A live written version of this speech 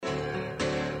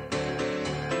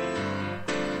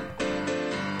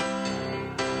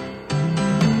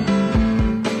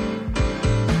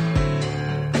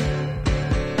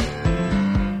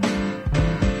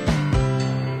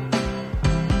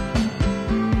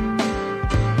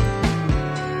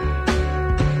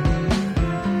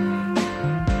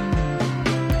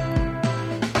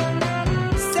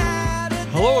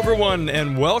everyone,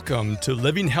 and welcome to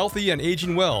Living Healthy and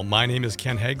Aging Well. My name is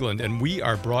Ken Haglind, and we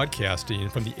are broadcasting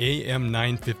from the AM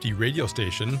 950 radio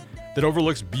station that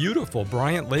overlooks beautiful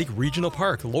Bryant Lake Regional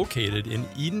Park located in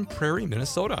Eden Prairie,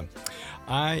 Minnesota.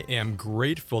 I am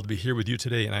grateful to be here with you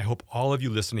today, and I hope all of you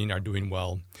listening are doing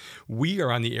well. We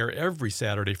are on the air every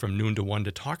Saturday from noon to 1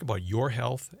 to talk about your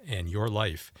health and your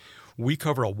life. We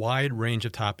cover a wide range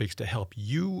of topics to help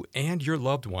you and your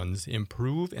loved ones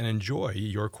improve and enjoy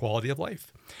your quality of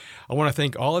life. I want to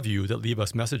thank all of you that leave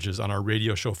us messages on our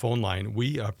radio show phone line.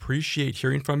 We appreciate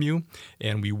hearing from you,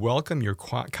 and we welcome your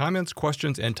comments,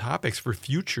 questions, and topics for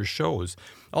future shows.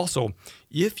 Also,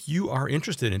 if you are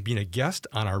interested in being a guest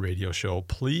on our radio show,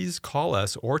 please call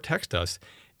us or text us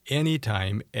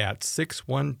anytime at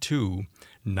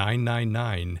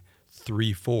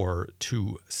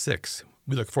 612-999-3426.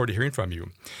 We look forward to hearing from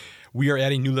you. We are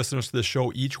adding new listeners to the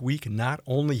show each week, not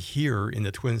only here in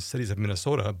the Twin Cities of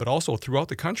Minnesota, but also throughout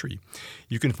the country.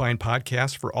 You can find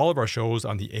podcasts for all of our shows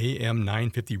on the AM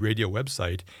 950 radio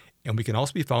website, and we can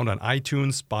also be found on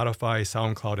iTunes, Spotify,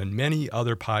 SoundCloud, and many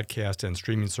other podcast and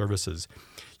streaming services.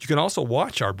 You can also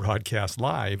watch our broadcast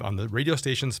live on the radio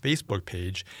station's Facebook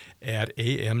page at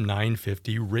AM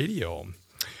 950 Radio.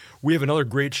 We have another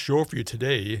great show for you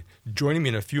today. Joining me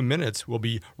in a few minutes will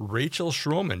be Rachel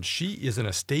Schromen. She is an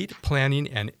estate planning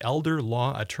and elder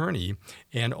law attorney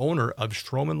and owner of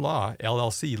Schromen Law,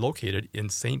 LLC, located in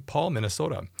St. Paul,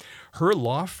 Minnesota. Her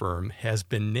law firm has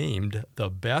been named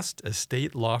the best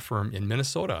estate law firm in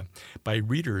Minnesota by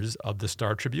readers of the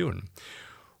Star Tribune.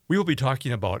 We will be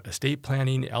talking about estate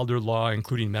planning, elder law,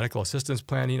 including medical assistance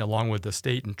planning, along with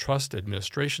estate and trust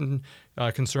administration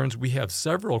concerns. We have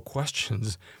several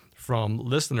questions from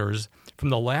listeners from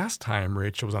the last time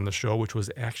Rachel was on the show, which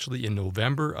was actually in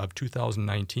November of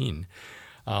 2019.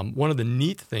 One of the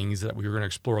neat things that we were going to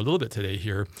explore a little bit today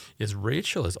here is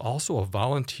Rachel is also a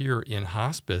volunteer in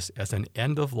hospice as an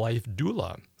end-of-life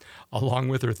doula, along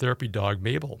with her therapy dog,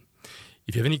 Mabel.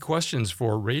 If you have any questions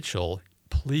for Rachel,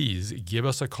 please give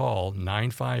us a call,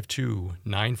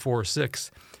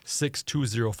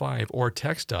 952-946-6205, or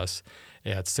text us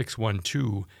at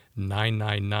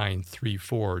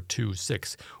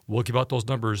 612-999-3426. We'll give out those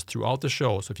numbers throughout the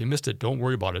show, so if you missed it, don't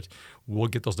worry about it. We'll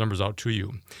get those numbers out to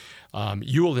you.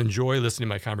 You will enjoy listening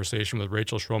to my conversation with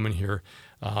Rachel Schromen here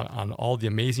on all the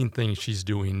amazing things she's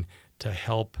doing to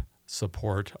help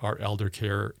support our elder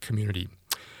care community.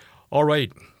 All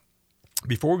right.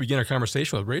 Before we begin our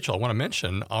conversation with Rachel, I want to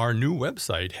mention our new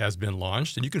website has been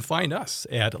launched, and you can find us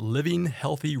at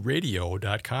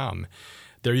livinghealthyradio.com.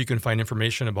 There you can find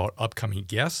information about upcoming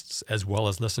guests, as well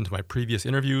as listen to my previous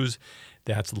interviews.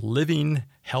 That's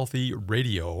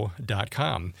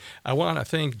livinghealthyradio.com. I want to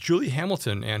thank Julie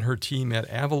Hamilton and her team at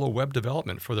Avila Web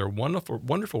Development for their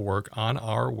wonderful work on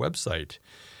our website.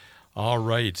 All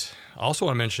right. I also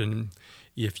want to mention,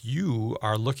 if you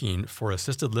are looking for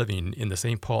assisted living in the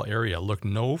St. Paul area, look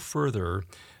no further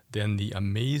than the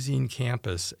amazing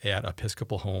campus at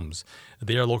Episcopal Homes.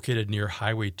 They are located near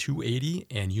Highway 280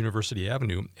 and University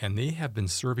Avenue, and they have been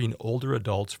serving older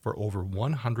adults for over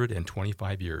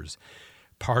 125 years.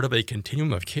 Part of a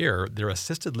continuum of care, their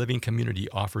assisted living community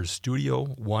offers studio,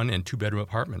 1- and 2-bedroom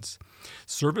apartments.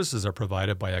 Services are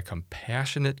provided by a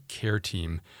compassionate care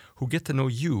team who get to know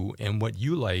you and what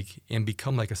you like and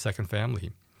become like a second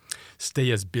family.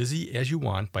 Stay as busy as you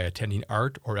want by attending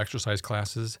art or exercise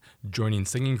classes, joining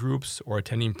singing groups, or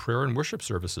attending prayer and worship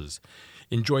services.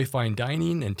 Enjoy fine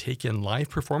dining and take in live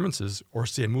performances or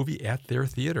see a movie at their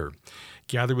theater.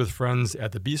 Gather with friends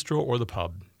at the bistro or the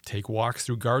pub. Take walks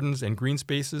through gardens and green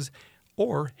spaces,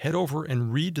 or head over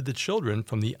and read to the children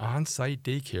from the on-site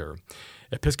daycare.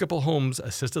 Episcopal Homes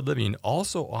Assisted Living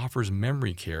also offers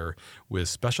memory care with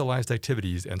specialized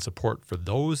activities and support for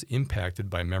those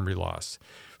impacted by memory loss.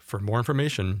 For more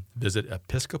information, visit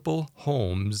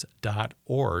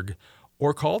episcopalhomes.org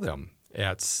or call them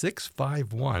at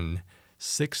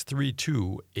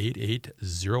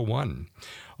 651-632-8801.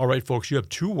 All right, folks, you have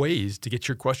two ways to get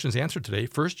your questions answered today.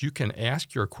 First, you can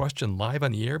ask your question live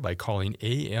on the air by calling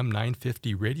AM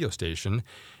 950 radio station,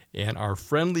 and our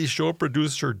friendly show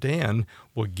producer, Dan,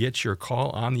 will get your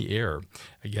call on the air.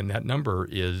 Again, that number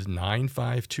is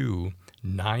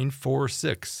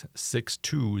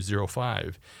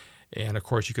 952-946-6205. And, of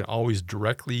course, you can always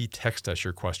directly text us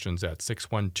your questions at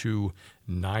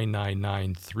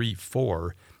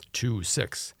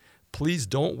 612-999-3426. Please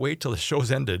don't wait till the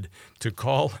show's ended to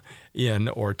call in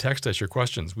or text us your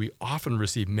questions. We often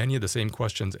receive many of the same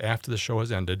questions after the show has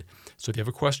ended. So if you have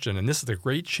a question, and this is a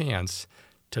great chance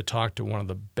to talk to one of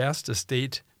the best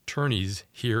estate attorneys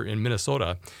here in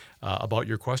Minnesota about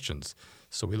your questions.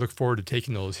 So we look forward to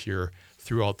taking those here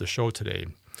throughout the show today.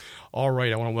 All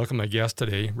right, I want to welcome my guest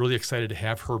today. Really excited to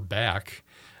have her back.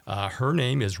 Her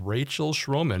name is Rachel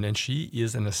Schromen, and she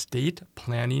is an estate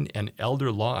planning and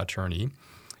elder law attorney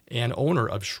and owner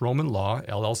of Schromen Law,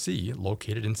 LLC,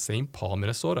 located in St. Paul,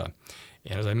 Minnesota.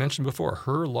 And as I mentioned before,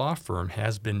 her law firm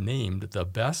has been named the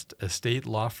best estate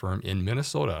law firm in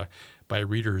Minnesota by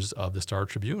readers of the Star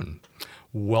Tribune.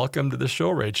 Welcome to the show,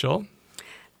 Rachel.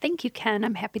 Thank you, Ken.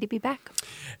 I'm happy to be back.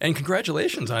 And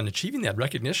congratulations on achieving that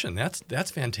recognition.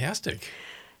 That's fantastic.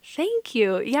 Thank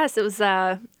you. Yes, it was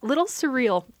a little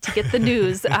surreal to get the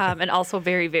news and also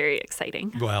very, very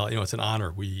exciting. Well, it's an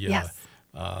honor. Yes.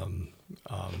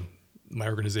 My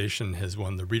organization has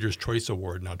won the Reader's Choice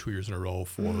Award now 2 years in a row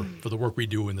for the work we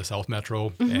do in the South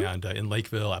Metro and in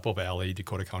Lakeville, Apple Valley,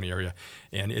 Dakota County area.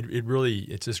 And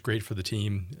it's just great for the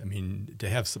team. I mean, to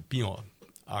have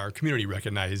our community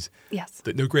recognize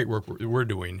the great work we're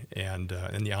doing and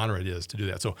the honor it is to do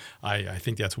that. So I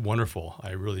think that's wonderful.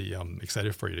 I really am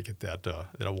excited for you to get that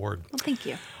award. Well, thank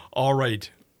you. All right.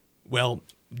 Well,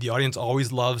 the audience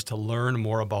always loves to learn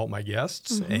more about my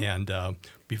guests. And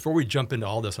before we jump into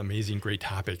all this amazing, great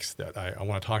topics that I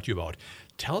want to talk to you about,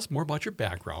 tell us more about your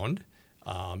background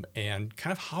and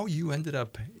kind of how you ended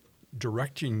up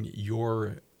directing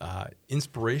your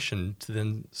inspiration to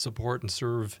then support and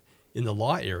serve in the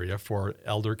law area for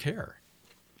elder care.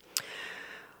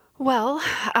 Well,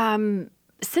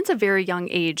 since a very young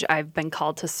age, I've been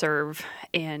called to serve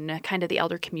in kind of the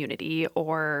elder community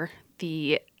or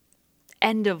the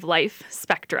end-of-life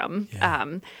spectrum.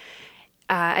 Yeah.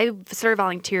 I started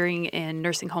volunteering in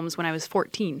nursing homes when I was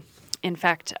 14. In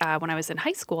fact, when I was in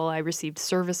high school, I received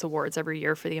service awards every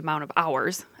year for the amount of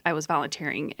hours I was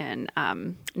volunteering in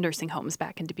nursing homes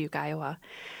back in Dubuque, Iowa.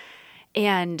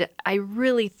 And I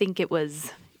really think it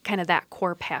was kind of that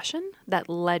core passion that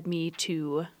led me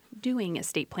to doing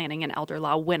estate planning and elder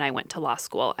law when I went to law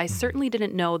school. I certainly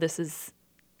didn't know this is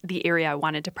the area I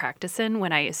wanted to practice in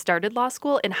when I started law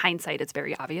school. In hindsight, it's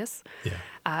very obvious.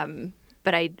 Yeah.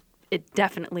 But it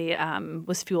definitely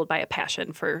was fueled by a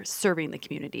passion for serving the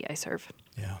community I serve.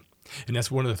 Yeah. And that's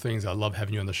one of the things I love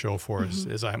having you on the show for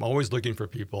is I'm always looking for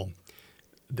people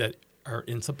that are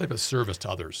in some type of service to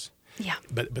others. Yeah.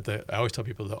 But I always tell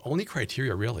people the only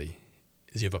criteria really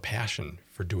is you have a passion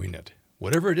for doing it.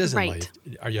 Whatever it is in life,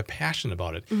 are you passionate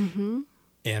about it?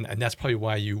 And that's probably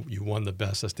why you won the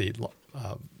best estate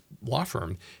law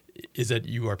firm, is that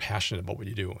you are passionate about what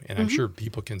you do. And I'm sure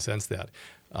people can sense that.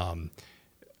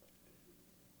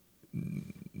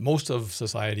 Most of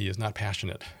society is not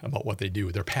passionate about what they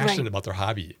do. They're passionate about their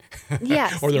hobby.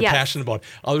 Yes. Or they're passionate about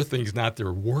other things, not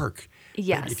their work.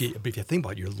 Yes. If you think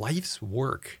about your life's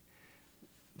work,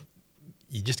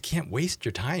 you just can't waste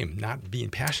your time not being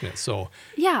passionate. So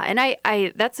yeah, and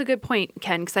I that's a good point,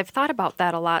 Ken, because I've thought about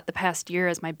that a lot the past year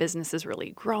as my business has really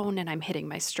grown and I'm hitting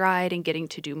my stride and getting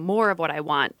to do more of what I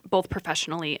want, both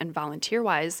professionally and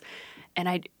volunteer-wise. And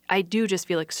I do just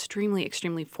feel extremely,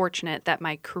 extremely fortunate that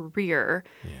my career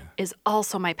is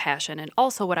also my passion and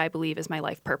also what I believe is my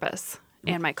life purpose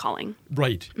and my calling.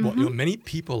 Right. Well, many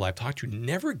people I've talked to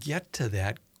never get to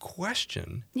that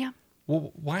question. Yeah.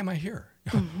 Well, why am I here?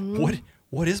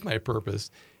 What is my purpose?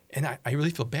 And I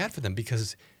really feel bad for them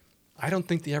because I don't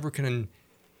think they ever can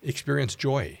experience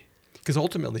joy. Because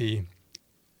ultimately,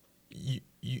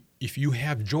 if you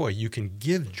have joy, you can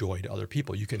give joy to other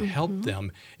people. You can help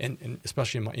them, and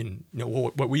especially in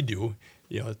what we do.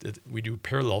 We do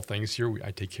parallel things here.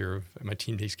 My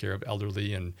team takes care of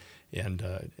elderly and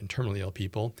terminally ill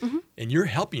people, and you're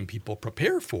helping people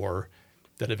prepare for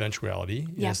that eventuality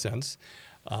in a sense.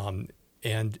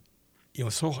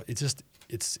 So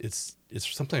it's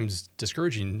sometimes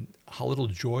discouraging how little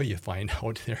joy you find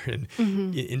out there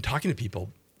in talking to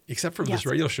people, except for this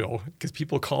radio show, because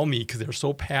people call me because they're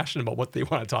so passionate about what they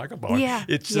want to talk about. Yeah.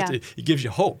 It's just it gives you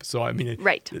hope. So I mean,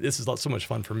 this is so much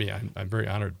fun for me. I'm very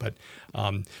honored. But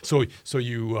so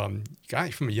you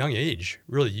guys from a young age,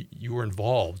 really, you were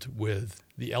involved with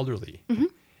the elderly.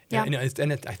 And I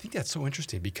think that's so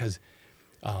interesting because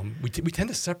we tend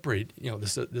to separate.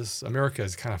 This America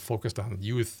is kind of focused on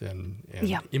youth and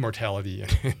immortality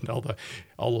and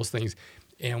all those things,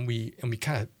 and we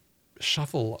kind of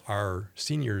shuffle our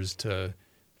seniors to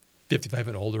 55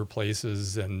 and older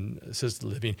places and assisted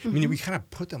living. I mean, we kind of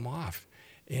put them off,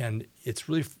 and it's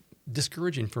really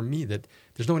discouraging for me that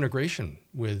there's no integration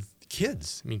with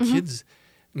kids. I mean, kids.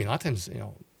 I mean, a lot of times,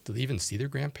 do they even see their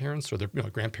grandparents, or their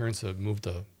grandparents have moved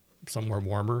to somewhere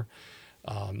warmer?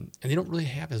 And they don't really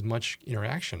have as much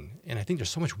interaction. And I think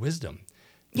there's so much wisdom,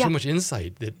 so much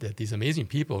insight that these amazing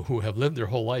people who have lived their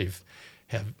whole life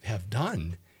have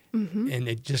done. And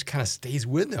it just kind of stays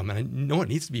with them. And I know it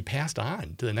needs to be passed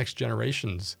on to the next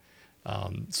generations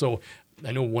So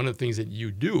I know one of the things that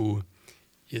you do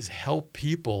is help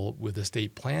people with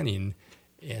estate planning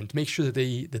and to make sure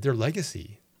that their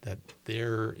legacy, that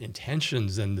their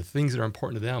intentions and the things that are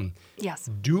important to them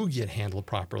do get handled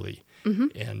properly.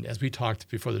 And as we talked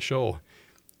before the show,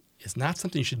 it's not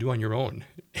something you should do on your own.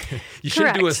 You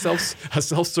shouldn't do a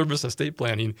self-service estate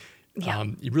planning.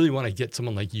 You really want to get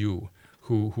someone like you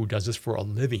who does this for a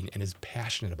living and is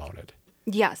passionate about it.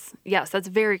 Yes, that's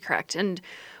very correct. And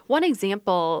one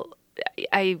example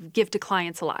I give to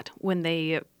clients a lot when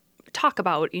they talk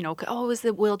about, is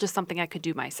the will just something I could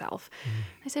do myself?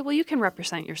 I say, well, you can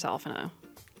represent yourself in a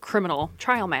criminal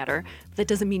trial matter. That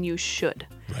doesn't mean you should.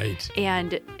 Right.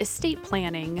 And estate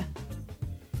planning,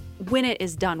 when it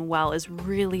is done well, is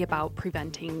really about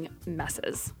preventing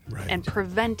messes and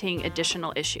preventing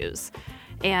additional issues.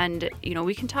 And,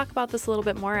 we can talk about this a little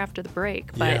bit more after the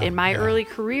break. But in my early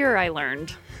career, I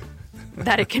learned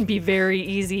that it can be very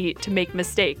easy to make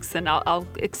mistakes. And I'll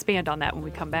expand on that when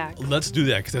we come back. Let's do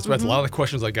that, because that's a lot of the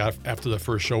questions I got after the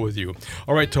first show with you.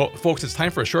 All right, folks, it's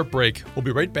time for a short break. We'll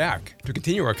be right back to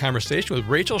continue our conversation with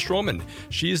Rachel Schromen.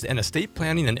 She's an estate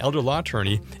planning and elder law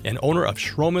attorney and owner of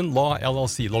Schromen Law,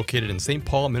 LLC, located in St.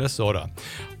 Paul, Minnesota.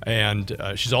 And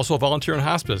she's also a volunteer in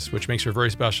hospice, which makes her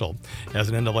very special as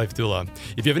an end-of-life doula.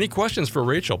 If you have any questions for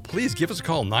Rachel, please give us a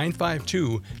call,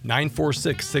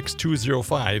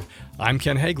 952-946-6205. I'm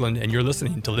Ken Haglind, and you're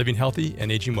listening to Living Healthy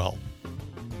and Aging Well.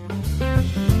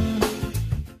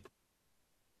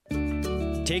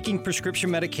 Taking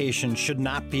prescription medication should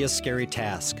not be a scary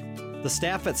task. The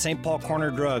staff at St. Paul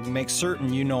Corner Drug makes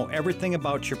certain you know everything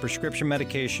about your prescription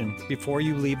medication before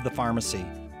you leave the pharmacy.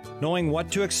 Knowing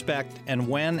what to expect and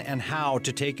when and how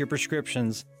to take your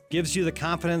prescriptions gives you the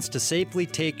confidence to safely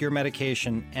take your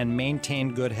medication and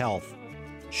maintain good health.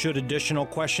 Should additional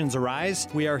questions arise,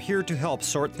 we are here to help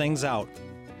sort things out.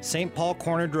 St. Paul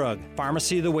Corner Drug,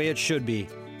 pharmacy the way it should be,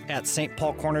 at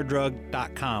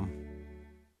stpaulcornerdrug.com.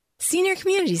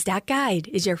 SeniorCommunities.guide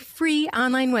is your free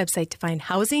online website to find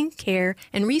housing, care,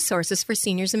 and resources for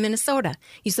seniors in Minnesota.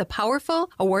 Use the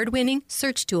powerful, award-winning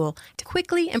search tool to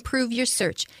quickly improve your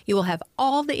search. You will have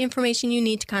all the information you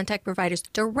need to contact providers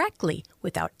directly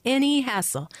without any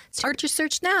hassle. Start your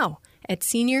search now at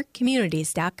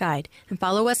SeniorCommunities.guide and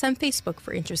follow us on Facebook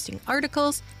for interesting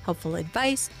articles, helpful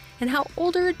advice, and how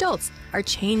older adults are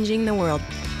changing the world.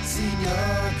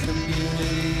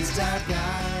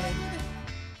 SeniorCommunities.guide.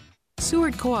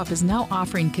 Seward Co-op is now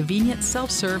offering convenient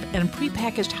self-serve and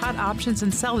prepackaged hot options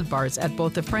and salad bars at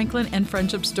both the Franklin and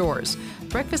Friendship stores.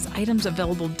 Breakfast items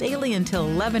available daily until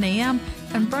 11 a.m.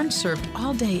 and brunch served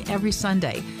all day every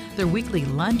Sunday. Their weekly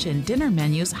lunch and dinner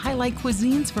menus highlight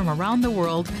cuisines from around the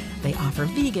world. They offer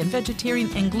vegan,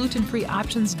 vegetarian, and gluten-free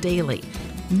options daily.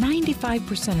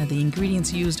 95% of the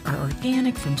ingredients used are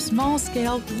organic from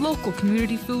small-scale, local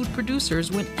community food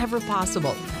producers whenever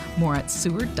possible. More at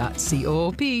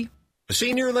seward.coop. The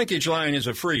Senior Linkage Line is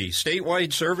a free,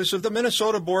 statewide service of the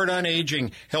Minnesota Board on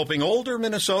Aging, helping older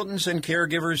Minnesotans and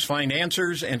caregivers find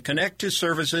answers and connect to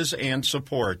services and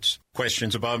supports.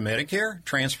 Questions about Medicare,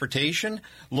 transportation,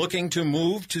 looking to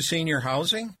move to senior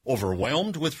housing,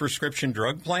 overwhelmed with prescription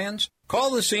drug plans?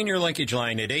 Call the Senior Linkage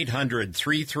Line at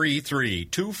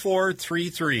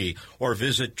 800-333-2433 or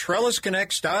visit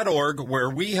trellisconnects.org, where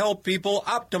we help people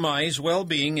optimize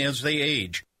well-being as they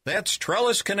age. That's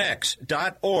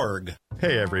trellisconnects.org.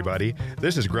 Hey everybody,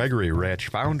 this is Gregory Rich,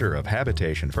 founder of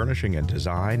Habitation Furnishing and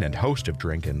Design and host of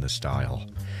Drink in the Style.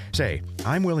 Say,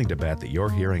 I'm willing to bet that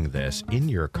you're hearing this in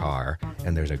your car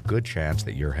and there's a good chance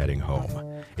that you're heading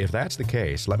home. If that's the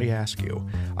case, let me ask you,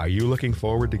 are you looking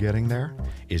forward to getting there?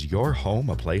 Is your home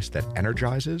a place that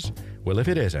energizes? Well, if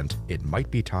it isn't, it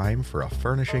might be time for a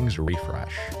furnishings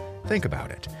refresh. Think about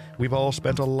it. We've all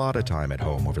spent a lot of time at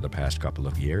home over the past couple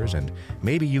of years, and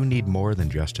maybe you need more than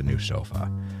just a new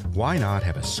sofa. Why not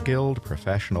have a skilled,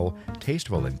 professional,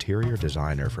 tasteful interior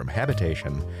designer from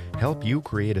Habitation help you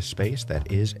create a space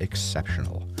that is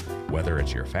exceptional? Whether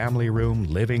it's your family room,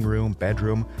 living room,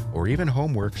 bedroom, or even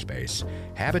home workspace,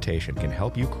 Habitation can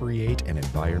help you create an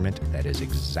environment that is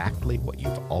exactly what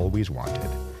you've always wanted.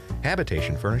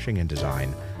 Habitation Furnishing and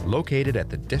Design, located at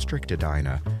the District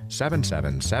Edina,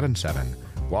 7777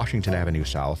 Washington Avenue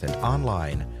South, and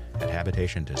online at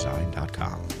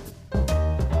habitationdesign.com.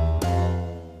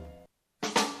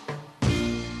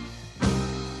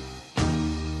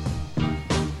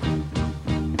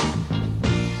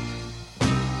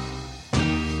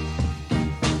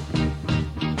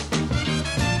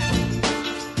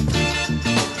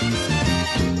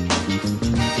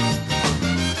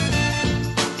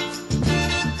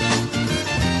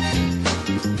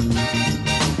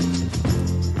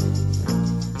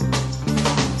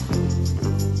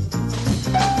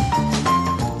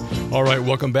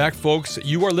 Welcome back, folks.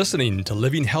 You are listening to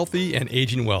Living Healthy and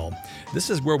Aging Well. This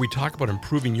is where we talk about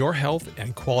improving your health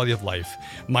and quality of life.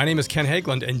 My name is Ken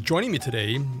Haglind, and joining me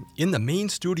today in the main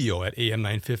studio at AM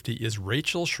 950 is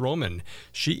Rachel Schromen.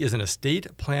 She is an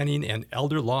estate planning and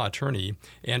elder law attorney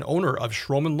and owner of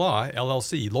Schromen Law,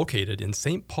 LLC, located in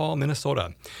St. Paul,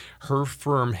 Minnesota. Her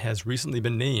firm has recently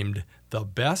been named the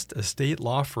best estate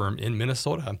law firm in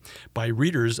Minnesota by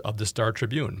readers of the Star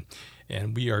Tribune.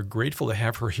 And we are grateful to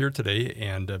have her here today.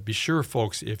 And be sure,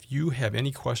 folks, if you have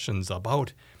any questions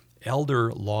about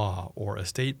elder law or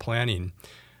estate planning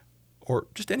or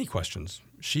just any questions,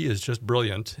 she is just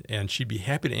brilliant, and she'd be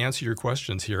happy to answer your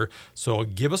questions here. So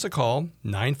give us a call,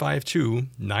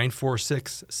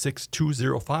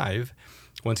 952-946-6205.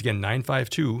 Once again,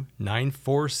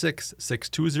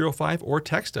 952-946-6205, or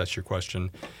text us your question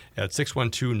at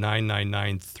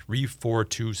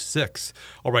 612-999-3426.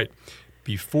 All right.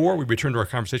 Before we return to our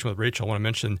conversation with Rachel, I want to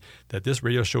mention that this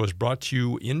radio show is brought to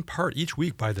you in part each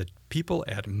week by the people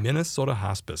at Minnesota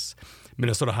Hospice.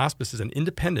 Minnesota Hospice is an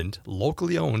independent,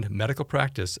 locally owned medical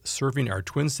practice serving our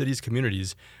Twin Cities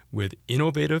communities with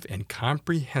innovative and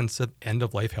comprehensive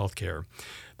end-of-life health care.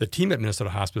 The team at Minnesota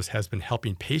Hospice has been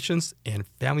helping patients and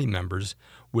family members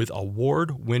with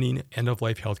award-winning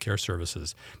end-of-life health care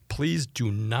services. Please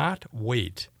do not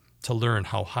wait to learn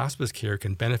how hospice care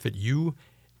can benefit you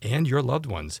and your loved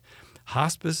ones.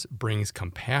 Hospice brings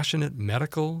compassionate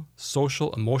medical,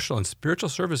 social, emotional, and spiritual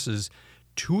services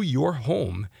to your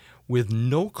home with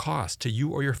no cost to you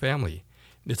or your family.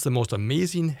 It's the most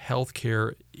amazing health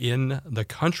care in the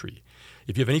country.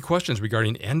 If you have any questions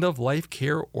regarding end-of-life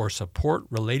care or support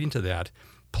relating to that,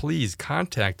 please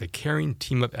contact the caring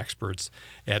team of experts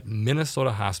at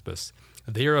Minnesota Hospice.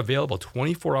 They are available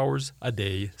 24 hours a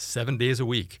day, 7 days a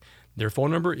week. Their phone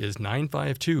number is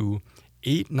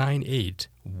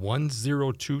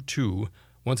 952-898-1022.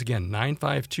 Once again,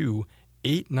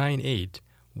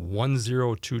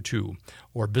 952-898-1022.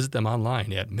 Or visit them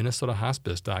online at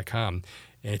minnesotahospice.com.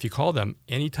 And if you call them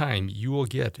anytime, you will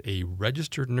get a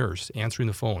registered nurse answering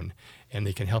the phone, and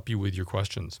they can help you with your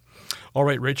questions. All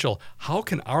right, Rachel, how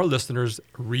can our listeners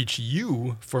reach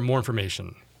you for more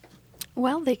information?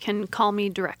 Well, they can call me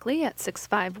directly at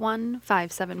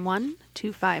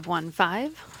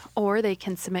 651-571-2515, or they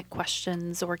can submit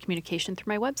questions or communication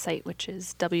through my website, which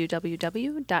is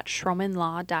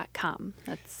www.schromenlaw.com.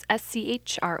 That's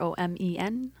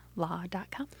SCHROMEN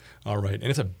law.com. All right. And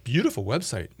it's a beautiful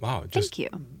website. Wow. Thank you.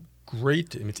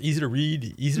 Great. I mean, it's easy to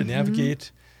read, easy to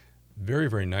navigate. Very,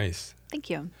 very nice. Thank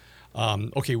you.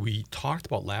 Okay, we talked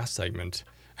about last segment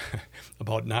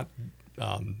about not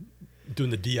doing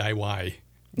the DIY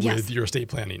with your estate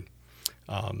planning.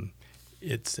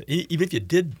 It's even if you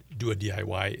did do a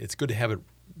DIY, it's good to have it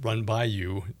run by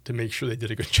you to make sure they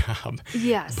did a good job.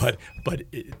 Yes. But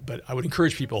I would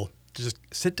encourage people to just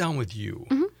sit down with you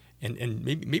and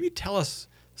maybe tell us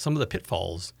some of the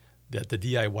pitfalls that the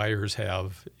DIYers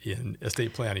have in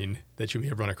estate planning that you may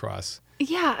have run across.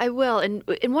 Yeah, I will. And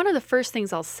one of the first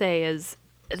things I'll say is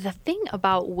the thing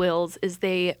about wills is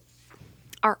they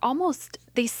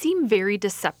seem very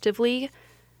deceptively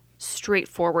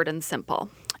straightforward and simple.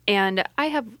 And I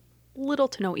have little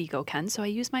to no ego, Ken, so I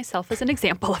use myself as an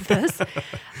example of this.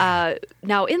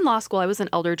 Now, in law school, I was an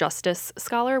elder justice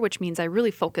scholar, which means I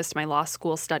really focused my law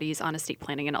school studies on estate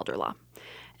planning and elder law.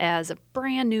 As a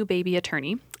brand new baby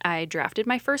attorney, I drafted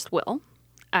my first will.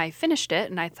 I finished it,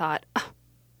 and I thought, oh,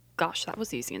 gosh, that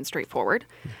was easy and straightforward.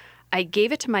 I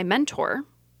gave it to my mentor,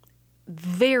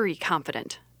 very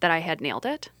confident that I had nailed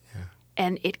it,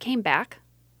 and it came back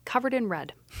covered in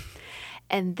red.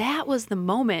 And that was the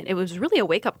moment. It was really a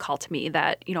wake-up call to me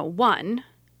that, one,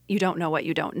 you don't know what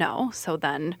you don't know. So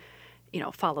then,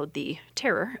 followed the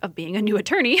terror of being a new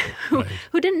attorney who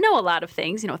didn't know a lot of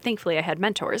things. Thankfully I had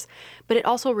mentors. But it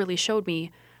also really showed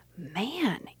me,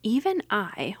 man, even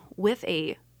I, with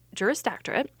a Juris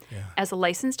Doctorate, as a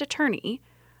licensed attorney,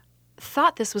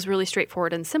 thought this was really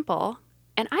straightforward and simple.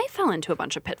 And I fell into a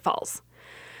bunch of pitfalls.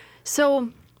 So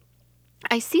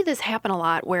I see this happen a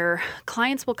lot where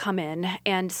clients will come in,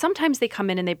 and sometimes they come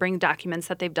in and they bring documents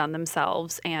that they've done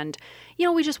themselves, and,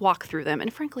 we just walk through them.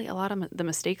 And frankly, a lot of the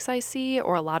mistakes I see,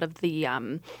 or a lot of the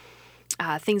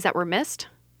things that were missed,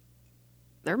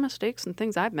 they're mistakes and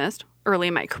things I've missed early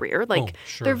in my career.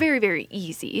 They're very, very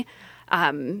easy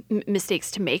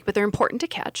mistakes to make, but they're important to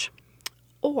catch.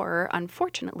 Or,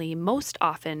 unfortunately, most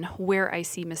often where I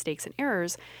see mistakes and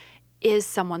errors is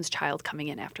someone's child coming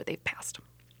in after they've passed.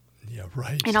 Yeah,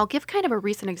 right. And I'll give kind of a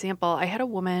recent example. I had a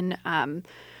woman,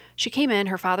 she came in,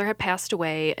 her father had passed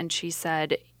away, and she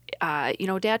said,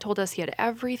 Dad told us he had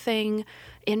everything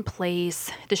in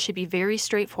place. This should be very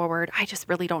straightforward. I just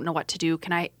really don't know what to do.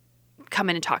 Can I come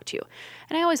in and talk to you?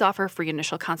 And I always offer a free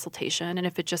initial consultation. And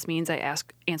if it just means I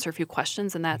answer a few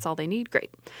questions and that's all they need,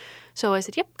 great. So I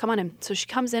said, yep, come on in. So she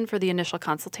comes in for the initial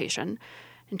consultation.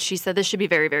 And she said, this should be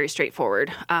very, very straightforward.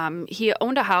 He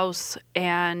owned a house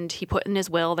and he put in his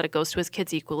will that it goes to his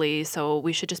kids equally. So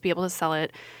we should just be able to sell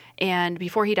it. And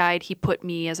before he died, he put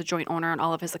me as a joint owner on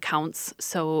all of his accounts.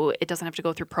 So it doesn't have to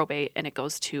go through probate and it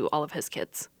goes to all of his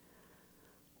kids.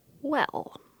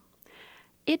 Well,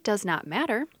 it does not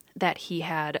matter that he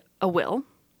had a will.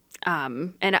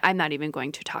 And I'm not even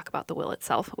going to talk about the will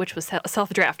itself, which was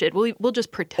self-drafted. We'll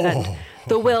just pretend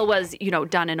the will was,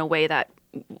 done in a way that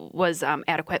was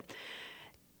adequate.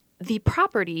 The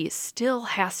property still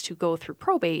has to go through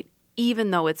probate,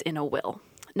 even though it's in a will.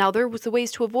 Now, there was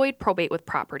ways to avoid probate with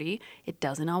property. It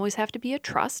doesn't always have to be a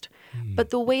trust, but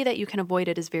the way that you can avoid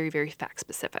it is very, very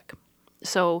fact-specific.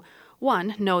 So,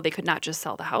 one, no, they could not just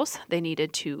sell the house. They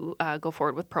needed to go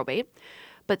forward with probate.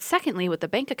 But secondly, with the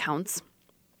bank accounts,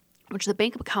 which the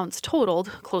bank accounts totaled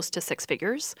close to 6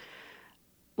 figures,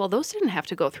 well, those didn't have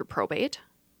to go through probate,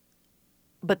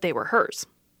 but they were hers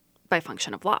by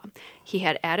function of law. He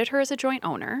had added her as a joint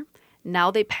owner.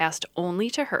 Now they passed only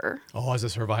to her. Oh, as a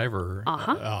survivor.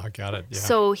 Got it. Yeah.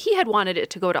 So he had wanted it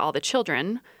to go to all the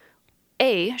children.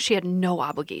 She had no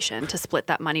obligation to split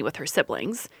that money with her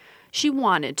siblings. She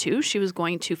wanted to. She was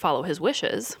going to follow his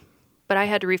wishes. But I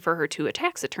had to refer her to a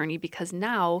tax attorney because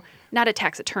now, not a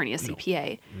tax attorney, a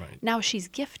CPA, now she's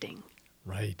gifting.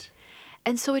 Right.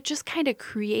 And so it just kind of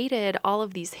created all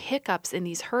of these hiccups and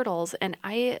these hurdles. And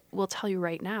I will tell you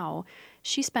right now,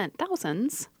 she spent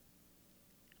thousands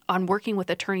on working with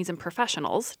attorneys and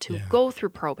professionals to go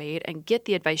through probate and get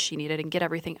the advice she needed and get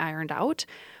everything ironed out.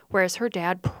 Whereas her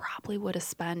dad probably would have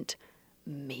spent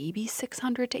maybe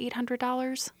 $600 to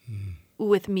 $800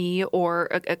 with me or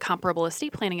a comparable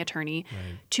estate planning attorney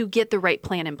to get the right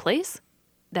plan in place,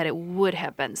 that it would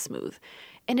have been smooth.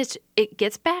 And it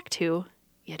gets back to,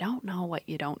 you don't know what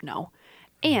you don't know.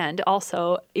 And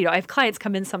also, I have clients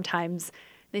come in sometimes,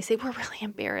 they say, we're really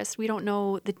embarrassed. We don't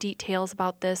know the details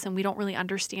about this, and we don't really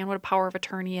understand what a power of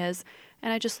attorney is.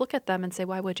 And I just look at them and say,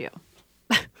 why would you?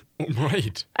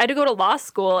 Right. I had to go to law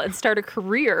school and start a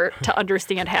career to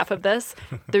understand half of this.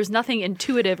 There's nothing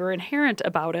intuitive or inherent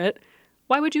about it.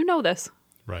 Why would you know this?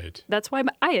 Right. That's why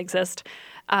I exist.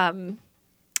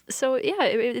 So,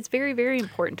 it's very, very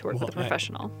important to work with a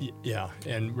professional.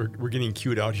 And we're getting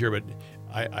cued out here, but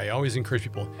I always encourage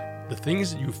people, the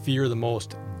things that you fear the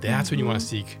most, that's when you want to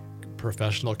seek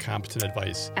professional, competent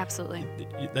advice. Absolutely.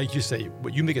 Like you say,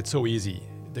 but you make it so easy.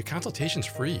 The consultation's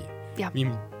free. Yeah. I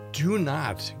mean, do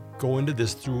not go into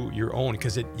this through your own,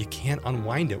 because you can't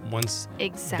unwind it once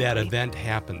that event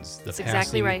happens. That's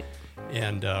exactly right.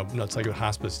 And it's like with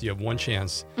hospice. You have one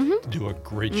chance to do a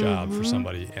great job for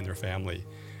somebody and their family.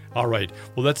 All right.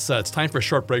 Well, it's time for a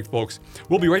short break, folks.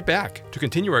 We'll be right back to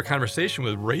continue our conversation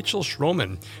with Rachel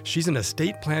Schromen. She's an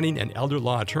estate planning and elder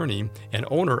law attorney and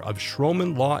owner of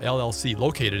Schromen Law, LLC,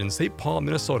 located in St. Paul,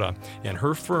 Minnesota. And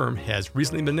her firm has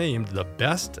recently been named the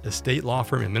best estate law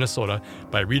firm in Minnesota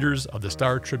by readers of the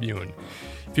Star Tribune.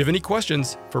 If you have any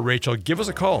questions for Rachel, give us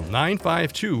a call,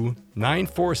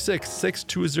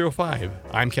 952-946-6205.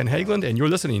 I'm Ken Haglind, and you're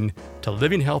listening to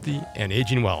Living Healthy and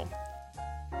Aging Well.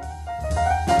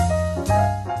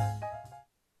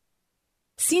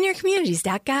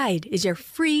 SeniorCommunities.guide is your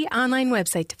free online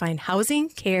website to find housing,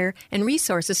 care, and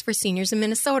resources for seniors in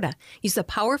Minnesota. Use the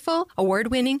powerful,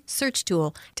 award-winning search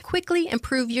tool to quickly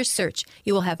improve your search.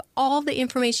 You will have all the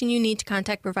information you need to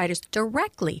contact providers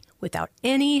directly without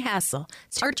any hassle.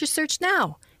 Start your search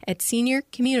now at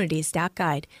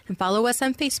SeniorCommunities.guide and follow us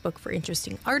on Facebook for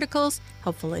interesting articles,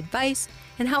 helpful advice,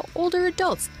 and how older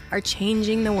adults are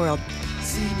changing the world.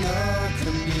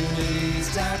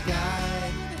 SeniorCommunities.guide.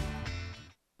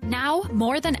 Now,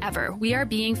 more than ever, we are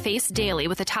being faced daily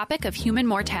with the topic of human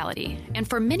mortality, and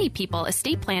for many people,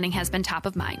 estate planning has been top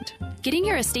of mind. Getting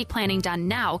your estate planning done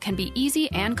now can be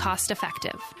easy and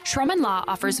cost-effective. Schromen Law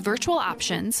offers virtual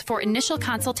options for initial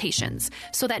consultations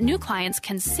so that new clients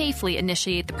can safely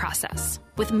initiate the process.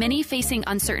 With many facing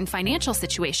uncertain financial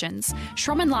situations,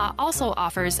 Schromen Law also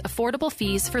offers affordable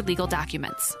fees for legal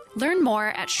documents. Learn more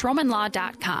at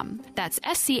schromenlaw.com. That's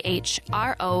SCHROMEN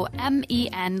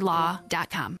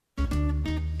law.com.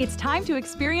 It's time to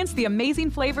experience the amazing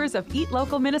flavors of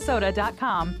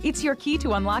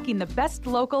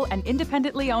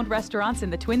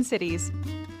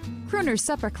Crooner's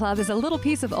Supper Club is a little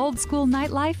piece of old-school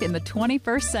nightlife in the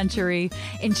 21st century.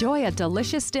 Enjoy a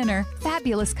delicious dinner,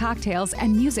 fabulous cocktails,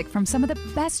 and music from some of the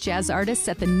best jazz artists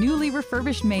at the newly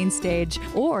refurbished main stage,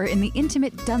 or in the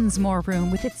intimate Dunsmore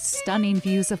Room with its stunning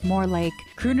views of Moore Lake.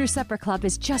 Crooner's Supper Club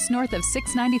is just north of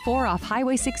 694 off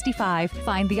Highway 65.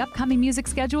 Find the upcoming music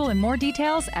schedule and more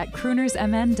details at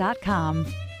croonersmn.com.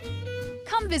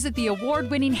 Come visit the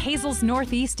award-winning Hazel's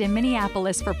Northeast in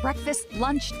Minneapolis for breakfast,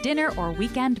 lunch, dinner, or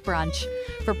weekend brunch.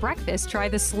 For breakfast, try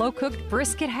the slow-cooked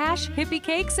brisket hash, hippie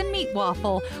cakes, and meat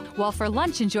waffle. While for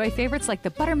lunch, enjoy favorites like the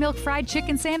buttermilk fried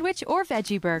chicken sandwich or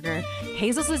veggie burger.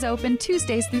 Hazel's is open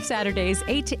Tuesdays through Saturdays,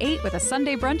 8 to 8, with a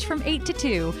Sunday brunch from 8 to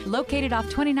 2. Located off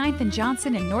 29th and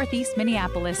Johnson in Northeast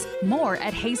Minneapolis. More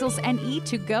at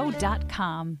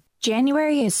hazelsne2go.com.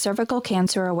 January is Cervical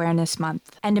Cancer Awareness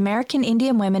Month, and American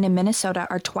Indian women in Minnesota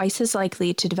are twice as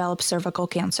likely to develop cervical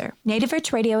cancer. Native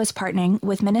Roots Radio is partnering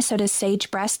with Minnesota's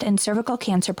SAGE Breast and Cervical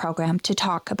Cancer Program to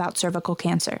talk about cervical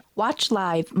cancer. Watch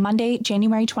live Monday,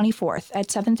 January 24th at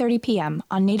 7:30 p.m.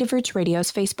 on Native Roots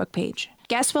Radio's Facebook page.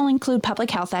 Guests will include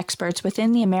public health experts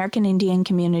within the American Indian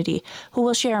community who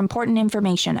will share important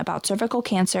information about cervical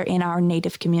cancer in our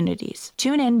Native communities.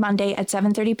 Tune in Monday at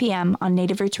 7:30 p.m. on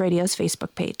Native Roots Radio's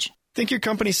Facebook page. Think your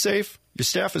company's safe? Your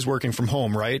staff is working from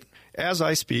home, right? As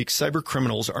I speak, cyber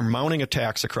criminals are mounting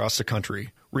attacks across the country.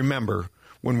 Remember,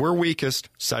 when we're weakest,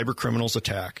 cyber criminals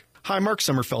attack. Hi, Mark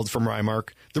Sommerfeld from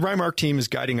Rymark. The Rymark team is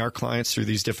guiding our clients through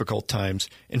these difficult times.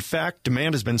 In fact,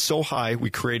 demand has been so high, we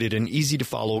created an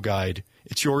easy-to-follow guide.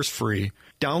 It's yours free.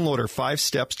 Download our 5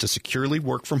 steps to securely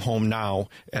work from home now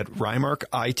at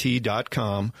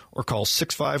rymarkit.com or call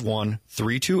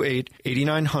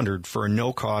 651-328-8900 for a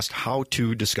no-cost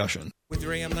how-to discussion. With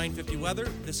your AM 950 weather,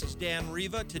 this is Dan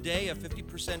Riva. Today, a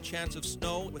 50% chance of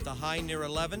snow with a high near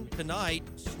 11. Tonight,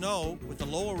 snow with a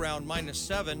low around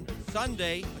 -7.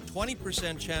 Sunday, a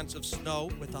 20% chance of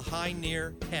snow with a high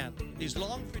near 10. These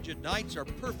long, frigid nights are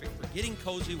perfect for getting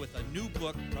cozy with a new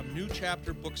book from New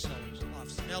Chapter Booksellers off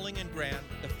Snelling and Grand.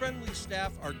 The friendly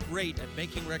staff are great at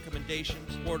making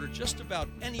recommendations. Order just about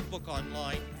any book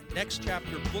online at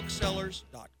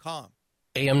nextchapterbooksellers.com.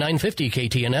 AM 950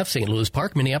 KTNF, St. Louis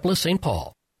Park, Minneapolis, St.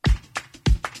 Paul.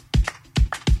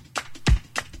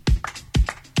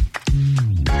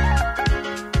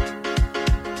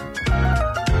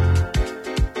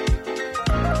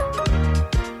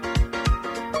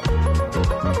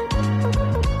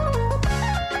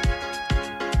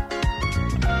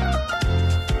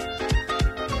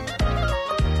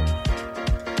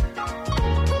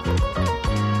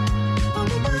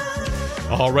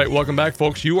 All right, welcome back,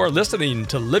 folks. You are listening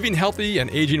to Living Healthy and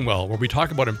Aging Well, where we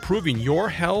talk about improving your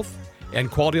health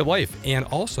and quality of life, and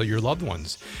also your loved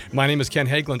ones. My name is Ken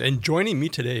Haglind, and joining me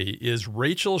today is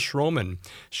Rachel Schromen.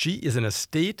 She is an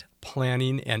estate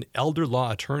planning and elder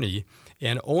law attorney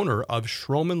and owner of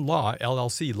Schromen Law,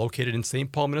 LLC, located in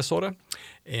St. Paul, Minnesota.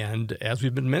 And as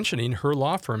we've been mentioning, her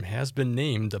law firm has been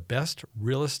named the best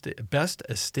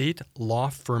estate law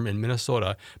firm in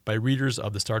Minnesota by readers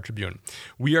of the Star Tribune.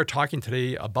 We are talking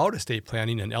today about estate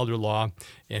planning and elder law.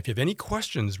 And if you have any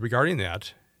questions regarding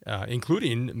that,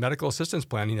 including medical assistance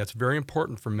planning, that's very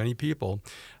important for many people,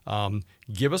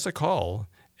 give us a call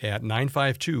at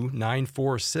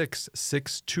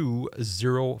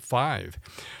 952-946-6205.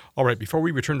 All right, before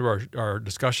we return to our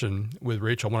discussion with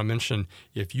Rachel, I want to mention,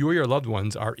 if you or your loved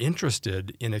ones are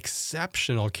interested in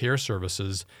exceptional care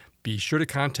services, be sure to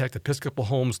contact Episcopal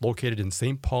Homes located in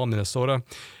St. Paul, Minnesota.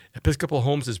 Episcopal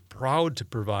Homes is proud to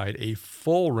provide a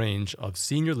full range of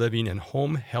senior living and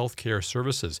home health care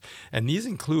services, and these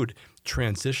include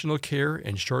transitional care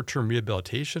and short-term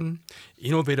rehabilitation,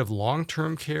 innovative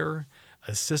long-term care,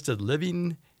 assisted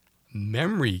living,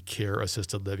 memory care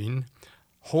assisted living,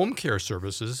 home care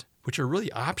services, which are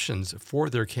really options for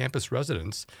their campus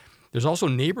residents. There's also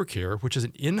neighbor care, which is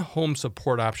an in-home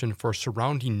support option for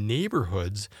surrounding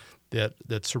neighborhoods that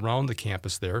surround the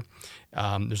campus there.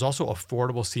 There's also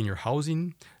affordable senior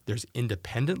housing. There's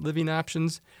independent living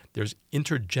options. There's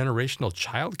intergenerational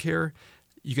child care.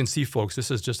 You can see, folks, this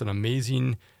is just an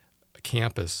amazing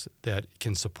campus that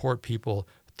can support people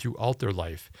throughout their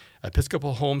life.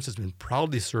 Episcopal Homes has been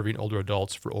proudly serving older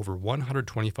adults for over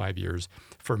 125 years.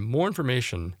 For more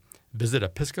information, visit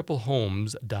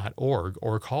episcopalhomes.org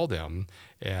or call them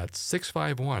at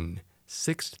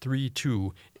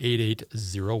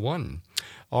 651-632-8801.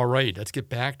 All right, let's get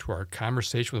back to our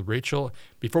conversation with Rachel.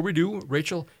 Before we do,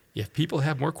 Rachel, if people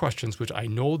have more questions, which I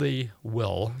know they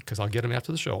will because I'll get them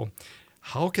after the show,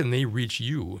 how can they reach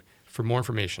you for more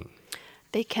information?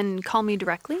 They can call me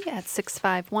directly at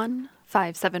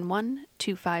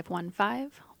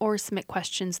 651-571-2515, or submit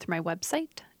questions through my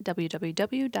website,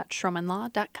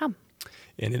 www.schromenlaw.com.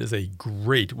 And it is a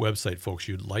great website, folks.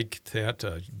 You'd like that,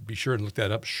 be sure and look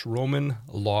that up. Schromen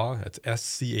Law, that's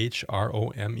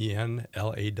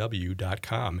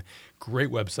SCHROMENLAW.com. Great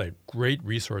website, great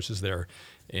resources there.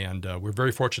 And we're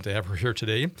very fortunate to have her here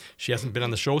today. She hasn't been on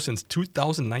the show since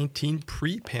 2019,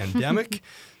 pre-pandemic.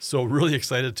 So really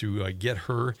excited to get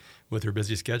her with her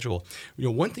busy schedule.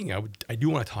 One thing I do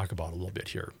want to talk about a little bit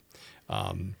here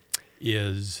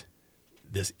is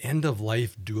this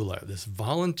end-of-life doula, this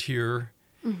volunteer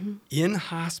in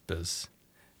hospice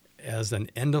as an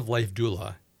end-of-life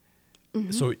doula.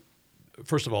 So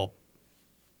first of all,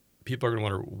 people are going to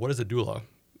wonder, what is a doula?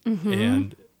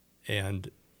 And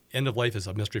end-of-life is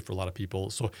a mystery for a lot of people.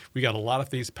 So we got a lot of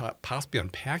things possibly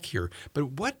unpack here.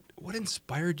 But what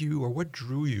inspired you or what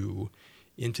drew you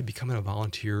into becoming a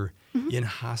volunteer in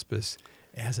hospice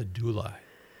as a doula?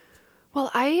 Well,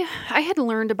 I had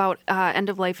learned about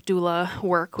end-of-life doula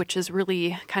work, which is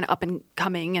really kind of up and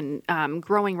coming and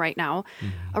growing right now,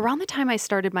 around the time I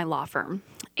started my law firm.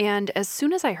 And as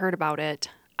soon as I heard about it,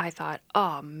 I thought,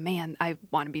 oh, man, I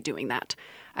want to be doing that.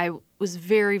 I was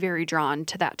very, very drawn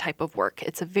to that type of work.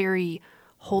 It's a very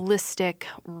holistic,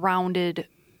 rounded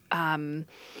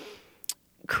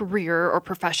career or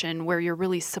profession where you're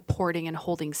really supporting and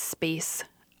holding space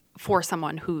for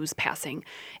someone who's passing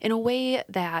in a way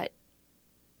that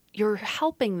you're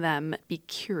helping them be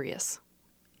curious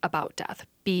about death,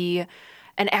 be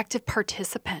an active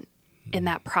participant in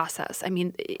that process. I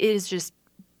mean, it is just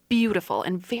beautiful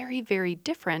and very, very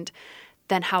different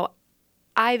than how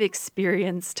I've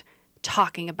experienced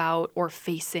talking about or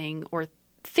facing or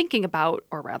thinking about,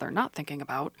 or rather not thinking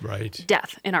about,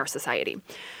 death in our society.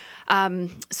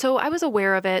 So I was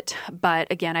aware of it,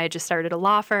 but again, I had just started a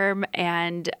law firm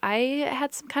and I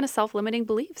had some kind of self-limiting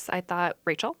beliefs. I thought,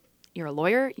 Rachel, you're a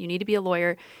lawyer. You need to be a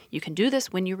lawyer. You can do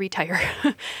this when you retire.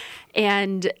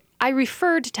 And I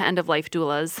referred to end-of-life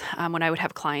doulas when I would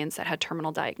have clients that had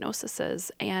terminal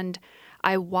diagnoses. And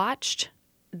I watched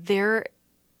their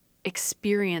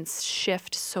experience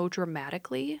shift so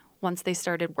dramatically once they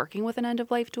started working with an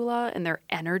end-of-life doula, and their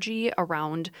energy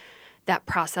around that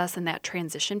process and that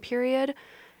transition period.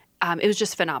 It was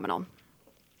just phenomenal.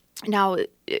 Now,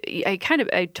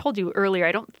 I told you earlier,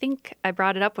 I don't think I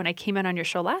brought it up when I came in on your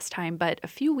show last time, but a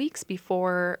few weeks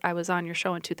before I was on your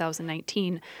show in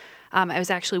 2019, I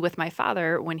was actually with my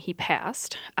father when he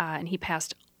passed, and he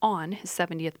passed on his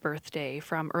 70th birthday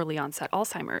from early onset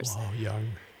Alzheimer's. Wow, young.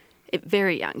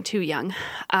 Very young, too young.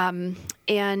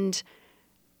 And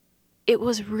it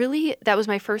was that was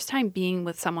my first time being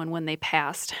with someone when they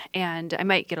passed, and I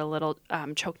might get a little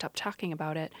choked up talking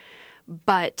about it,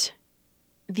 but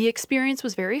the experience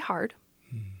was very hard.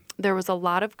 There was a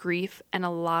lot of grief and a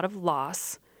lot of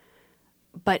loss,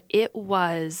 but it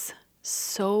was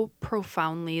so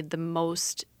profoundly the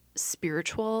most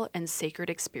spiritual and sacred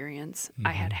experience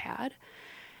I had had.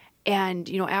 And,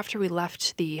 after we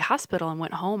left the hospital and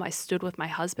went home, I stood with my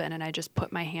husband and I just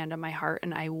put my hand on my heart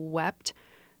and I wept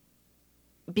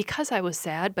because I was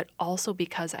sad, but also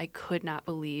because I could not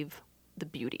believe the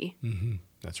beauty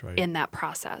That's right. in that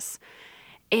process.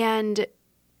 And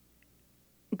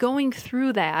going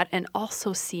through that and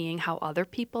also seeing how other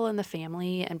people in the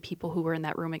family and people who were in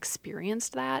that room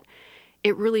experienced that,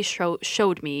 it really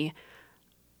showed me,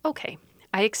 okay,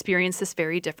 I experienced this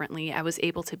very differently. I was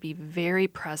able to be very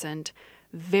present,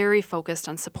 very focused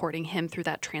on supporting him through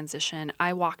that transition.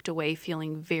 I walked away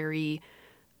feeling very,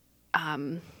 I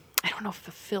don't know if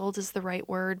fulfilled is the right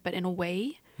word, but in a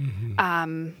way.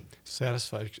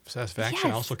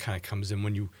 Satisfaction also kind of comes in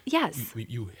when you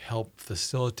help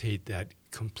facilitate that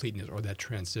completeness or that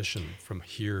transition from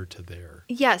here to there.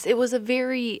 Yes, it was a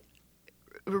very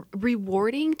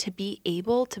rewarding to be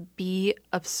able to be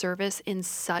of service in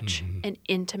such an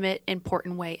intimate,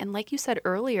 important way. And like you said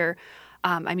earlier,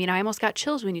 I almost got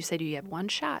chills when you said you have one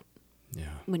shot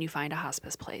when you find a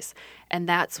hospice place.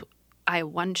 And I had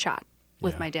one shot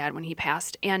with my dad when he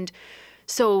passed. And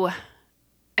so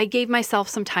I gave myself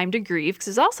some time to grieve because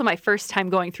it was also my first time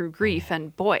going through grief.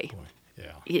 And boy.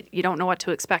 You don't know what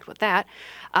to expect with that.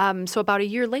 So about a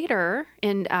year later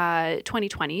in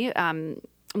 2020,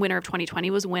 winter of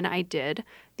 2020 was when I did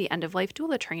the end-of-life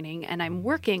doula training. And I'm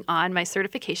working on my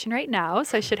certification right now.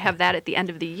 So I should have that at the end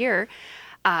of the year.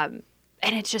 And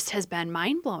it just has been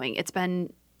mind-blowing. It's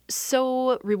been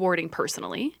so rewarding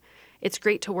personally. It's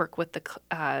great to work with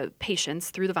the patients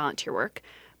through the volunteer work.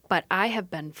 But I have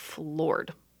been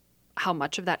floored how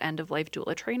much of that end-of-life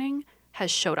doula training has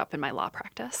showed up in my law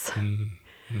practice.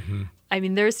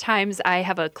 There's times I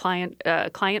have a client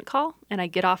call and I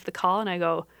get off the call and I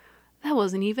go, that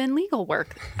wasn't even legal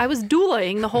work. I was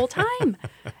doulaing the whole time,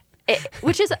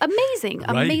 which is amazing,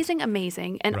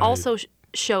 amazing. And also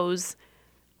shows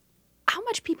how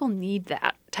much people need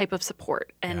that type of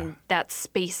support and that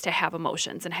space to have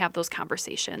emotions and have those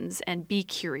conversations and be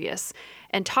curious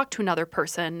and talk to another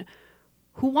person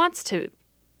who wants to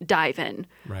dive in.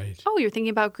 Right. Oh, you're thinking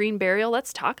about green burial?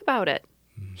 Let's talk about it.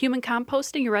 Human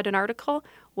composting, you read an article?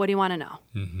 What do you want to know?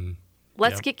 Mm-hmm.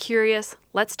 Let's get curious.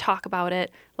 Let's talk about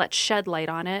it. Let's shed light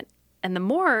on it. And the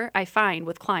more I find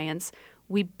with clients,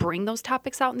 we bring those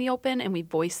topics out in the open and we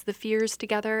voice the fears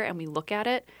together and we look at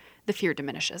it, the fear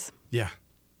diminishes. Yeah,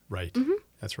 right.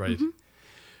 That's right.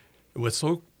 What's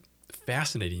so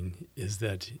fascinating is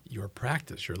that your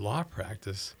practice, your law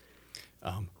practice,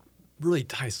 really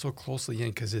ties so closely in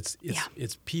because it's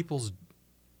people's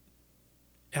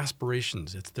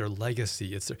aspirations, it's their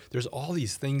legacy, there's all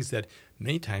these things that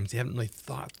many times they haven't really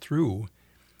thought through,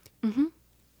 and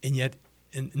yet,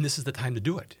 and this is the time to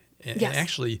do it. And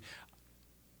actually,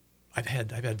 I've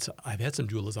had some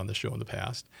doulas on the show in the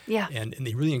past, and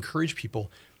they really encourage people,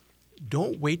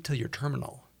 don't wait till you're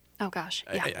terminal. Oh gosh,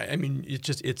 yeah. I mean,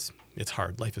 it's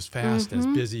hard. Life is fast and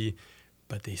it's busy,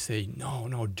 but they say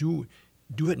no, do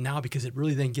it now because it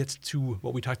really then gets to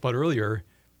what we talked about earlier.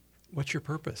 What's your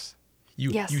purpose?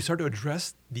 You start to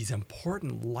address these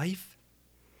important life-focused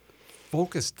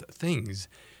things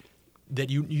that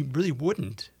you really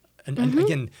wouldn't. And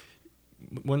again,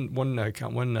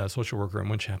 one social worker and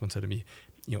one chaplain said to me,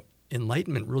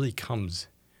 enlightenment really comes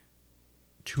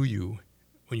to you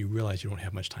when you realize you don't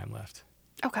have much time left.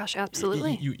 Oh gosh,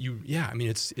 absolutely. I mean,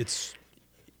 it's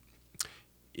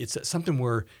something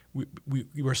where we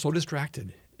were so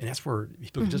distracted. And that's where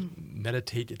people can just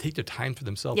meditate, take their time for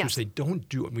themselves, which they don't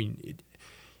do. I mean,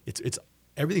 it's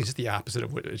everything's just the opposite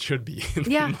of what it should be in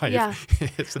life. Yeah.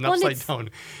 It's an upside down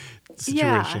situation.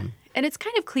 Yeah. And it's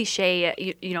kind of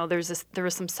cliche. There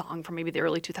was some song from maybe the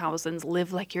early 2000s,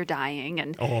 "Live Like You're Dying,"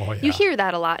 and you hear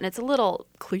that a lot, and it's a little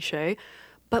cliche.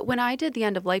 But when I did the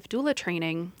end of life doula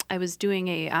training, I was doing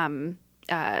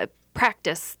a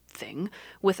practice thing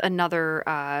with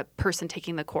another person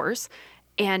taking the course.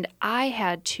 And I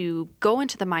had to go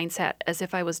into the mindset as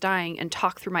if I was dying and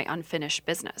talk through my unfinished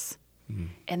business.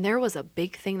 And there was a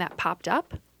big thing that popped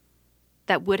up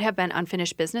that would have been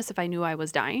unfinished business if I knew I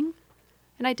was dying.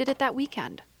 And I did it that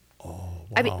weekend. Oh, wow.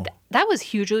 I mean, that was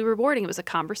hugely rewarding. It was a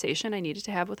conversation I needed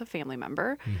to have with a family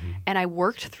member. And I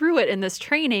worked through it in this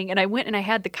training. And I went and I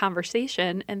had the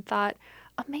conversation and thought,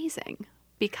 amazing,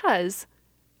 because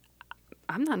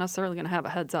I'm not necessarily going to have a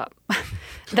heads up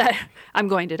that I'm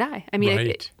going to die. I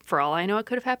mean, for all I know, it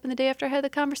could have happened the day after I had the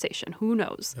conversation. Who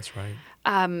knows? That's right.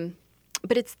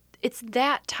 But it's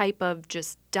that type of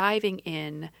just diving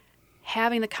in,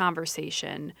 having the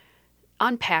conversation,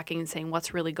 unpacking and saying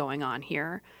what's really going on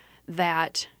here,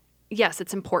 that, yes,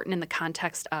 it's important in the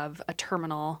context of a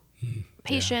terminal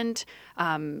patient,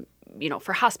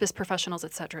 for hospice professionals,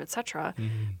 et cetera, et cetera.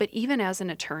 But even as an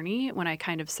attorney, when I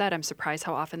kind of said, I'm surprised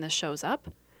how often this shows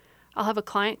up, I'll have a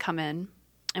client come in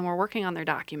and we're working on their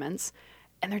documents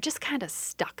and they're just kind of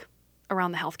stuck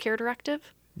around the healthcare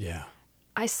directive. Yeah.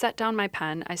 I set down my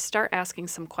pen, I start asking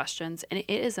some questions, and it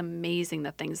is amazing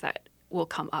the things that will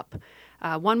come up.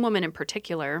 One woman in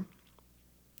particular,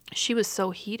 she was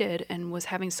so heated and was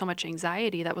having so much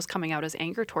anxiety that was coming out as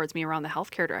anger towards me around the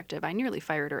healthcare directive. I nearly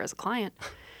fired her as a client.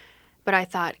 But I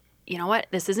thought, you know what?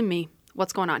 This isn't me.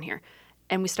 What's going on here?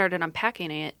 And we started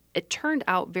unpacking it. It turned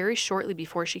out very shortly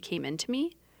before she came into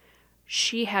me,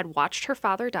 she had watched her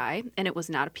father die, and it was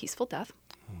not a peaceful death.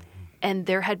 And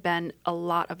there had been a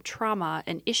lot of trauma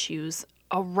and issues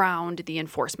around the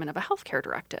enforcement of a healthcare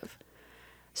directive.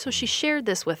 So she shared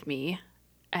this with me,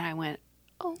 and I went,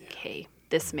 okay,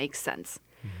 this makes sense.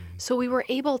 So we were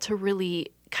able to really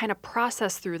kind of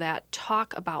process through that,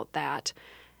 talk about that,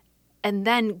 and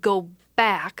then go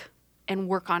back and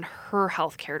work on her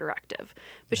healthcare directive.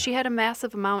 But she had a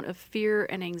massive amount of fear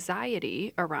and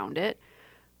anxiety around it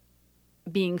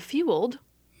being fueled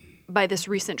by this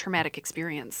recent traumatic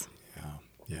experience.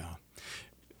 Yeah.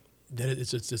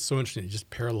 It's so interesting. It just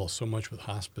parallels so much with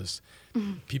hospice.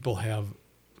 People have,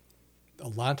 a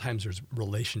lot of times there's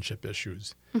relationship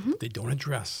issues they don't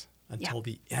address until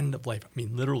the end of life. I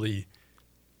mean, literally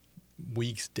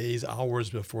weeks, days, hours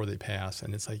before they pass.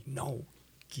 And it's like, no,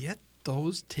 get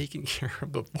those taken care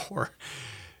of before.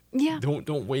 Yeah.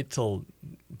 Don't wait till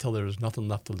there's nothing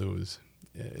left to lose.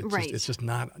 It's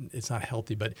not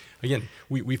healthy. But again,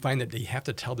 we find that they have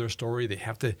to tell their story. They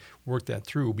have to work that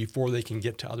through before they can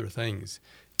get to other things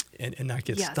and not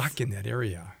get stuck in that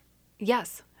area.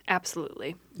 Yes,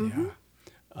 absolutely. Yeah.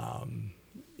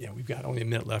 We've got only a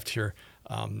minute left here.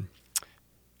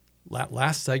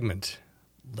 last segment,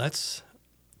 let's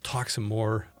talk some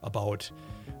more about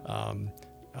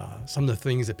some of the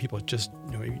things that people just,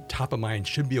 maybe top of mind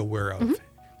should be aware of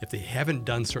if they haven't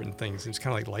done certain things. It's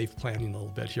kind of like life planning a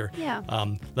little bit here. Yeah.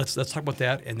 Let's talk about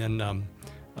that. And then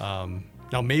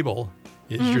now Mabel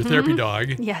is your therapy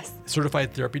dog. Yes.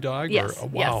 Certified therapy dog? Yes.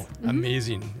 Wow, Yes.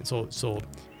 Amazing. So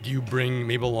do you bring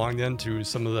Mabel along then to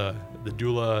some of the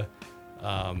doula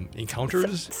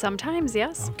encounters? Sometimes,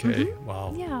 yes. Okay.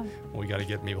 Wow. Yeah. Well, we got to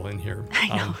get Mabel in here.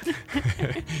 I know.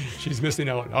 She's missing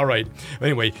out. All right.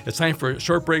 Anyway, it's time for a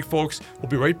short break, folks. We'll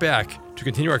be right back to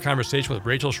continue our conversation with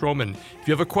Rachel Schromen. If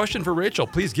you have a question for Rachel,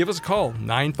 please give us a call,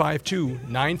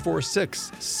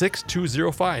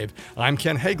 952-946-6205. I'm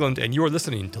Ken Haglind, and you are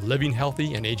listening to Living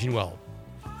Healthy and Aging Well.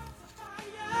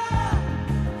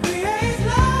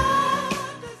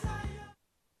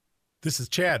 This is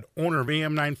Chad, owner of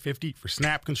AM 950 for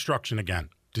Snap Construction again.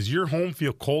 Does your home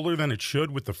feel colder than it should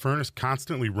with the furnace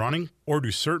constantly running? Or do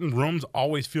certain rooms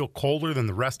always feel colder than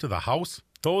the rest of the house?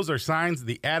 Those are signs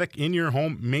the attic in your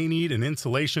home may need an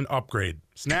insulation upgrade.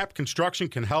 Snap Construction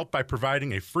can help by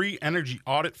providing a free energy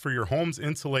audit for your home's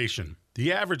insulation.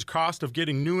 The average cost of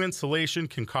getting new insulation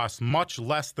can cost much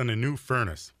less than a new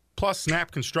furnace. Plus,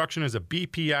 Snap Construction is a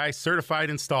BPI certified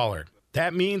installer.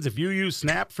 That means if you use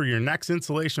Snap for your next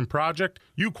insulation project,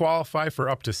 you qualify for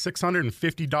up to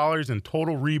 $650 in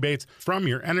total rebates from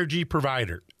your energy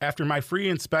provider. After my free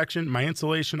inspection, my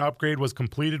insulation upgrade was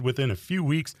completed within a few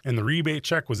weeks and the rebate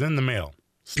check was in the mail.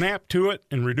 Snap to it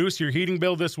and reduce your heating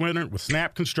bill this winter with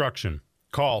Snap Construction.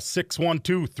 Call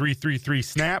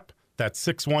 612-333-SNAP. That's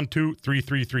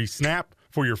 612-333-SNAP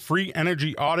for your free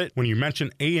energy audit when you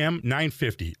mention AM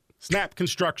 950. Snap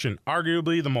Construction,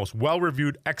 arguably the most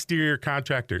well-reviewed exterior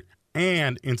contractor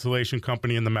and insulation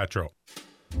company in the metro.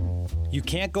 You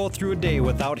can't go through a day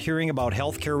without hearing about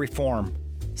healthcare reform.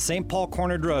 St. Paul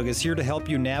Corner Drug is here to help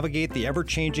you navigate the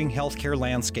ever-changing healthcare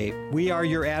landscape. We are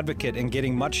your advocate in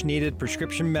getting much-needed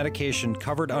prescription medication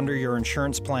covered under your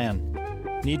insurance plan.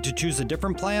 Need to choose a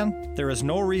different plan? There is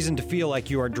no reason to feel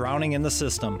like you are drowning in the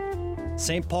system.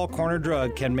 St. Paul Corner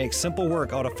Drug can make simple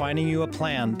work out of finding you a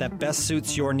plan that best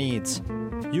suits your needs.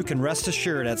 You can rest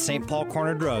assured at St. Paul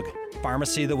Corner Drug,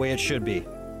 pharmacy the way it should be.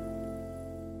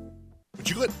 Would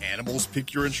you let animals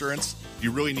pick your insurance? Do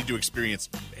you really need to experience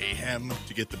mayhem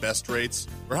to get the best rates?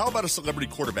 Or how about a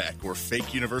celebrity quarterback or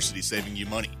fake university saving you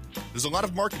money? There's a lot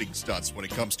of marketing stunts when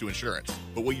it comes to insurance,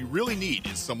 but what you really need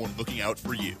is someone looking out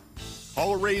for you.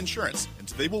 Call Array Insurance, and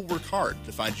they will work hard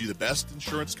to find you the best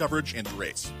insurance coverage and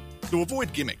rates. So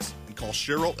avoid gimmicks and call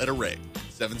Cheryl at Array,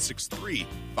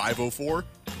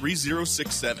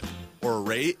 763-504-3067 or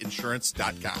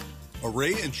arrayinsurance.com.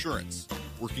 Array Insurance,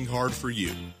 working hard for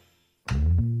you.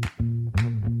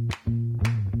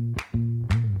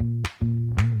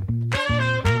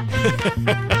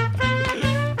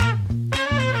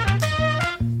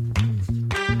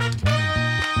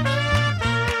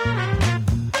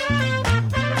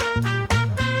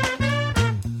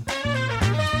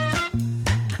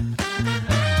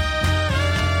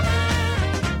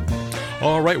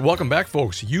 All right, welcome back,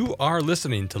 folks. You are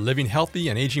listening to Living Healthy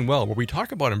and Aging Well, where we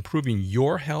talk about improving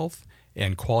your health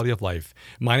and quality of life.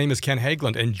 My name is Ken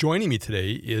Haglind, and joining me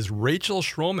today is Rachel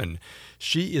Schromen.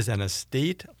 She is an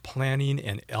estate planning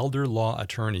and elder law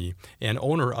attorney and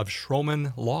owner of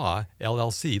Schromen Law,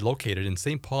 LLC, located in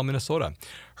St. Paul, Minnesota.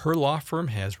 Her law firm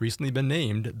has recently been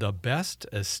named the best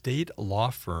estate law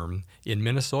firm in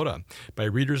Minnesota by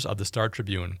readers of the Star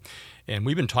Tribune. And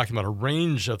we've been talking about a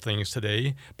range of things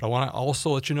today, but I want to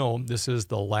also let you know this is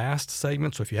the last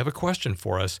segment. So if you have a question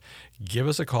for us, give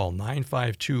us a call,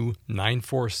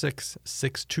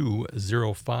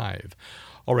 952-946-6205.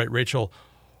 All right, Rachel,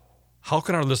 how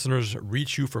can our listeners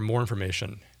reach you for more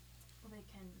information? Well, they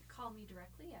can call me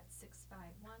directly at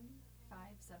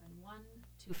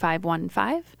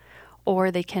 651-571-2515, or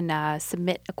they can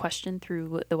submit a question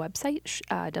through the website,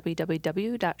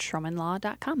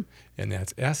 www.schromenlaw.com. And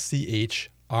that's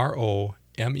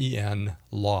SCHROMEN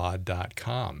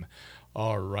law.com.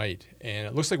 All right. And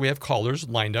it looks like we have callers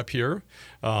lined up here.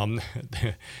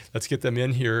 Let's get them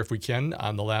in here if we can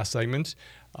on the last segment.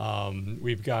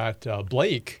 We've got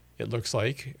Blake, it looks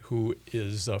like, who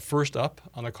is first up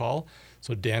on the call.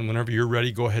 So, Dan, whenever you're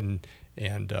ready, go ahead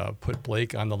and put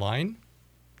Blake on the line.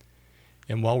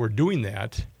 And while we're doing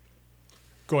that,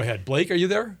 go ahead. Blake, are you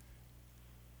there?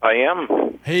 I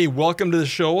am. Hey, welcome to the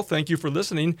show. Thank you for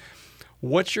listening.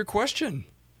 What's your question?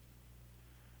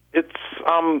 It's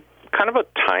kind of a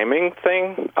timing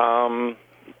thing.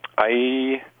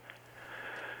 I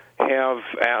have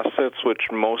assets which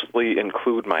mostly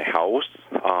include my house.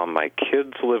 My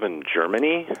kids live in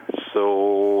Germany,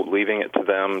 so leaving it to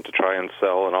them to try and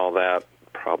sell and all that,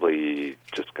 probably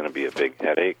just going to be a big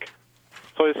headache.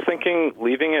 So I was thinking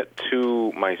leaving it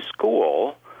to my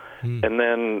school and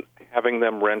then having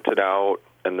them rent it out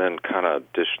and then kind of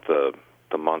dish the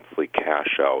monthly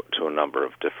cash out to a number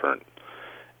of different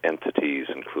entities,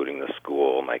 including the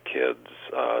school, my kids,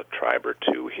 tribe or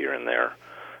two here and there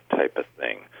type of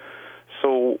thing.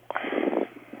 So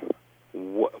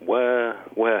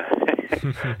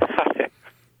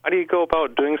how do you go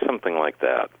about doing something like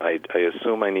that? I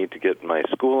assume I need to get my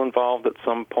school involved at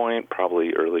some point,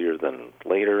 probably earlier than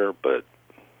later, but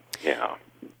yeah.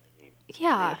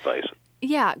 Yeah. Advice.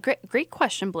 Yeah, great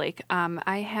question, Blake.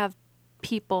 I have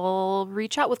people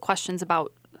reach out with questions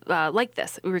about like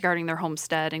this regarding their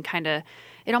homestead, and kind of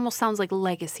it almost sounds like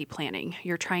legacy planning.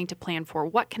 You're trying to plan for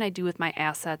what can I do with my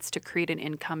assets to create an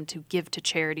income to give to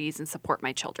charities and support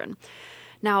my children.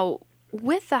 Now,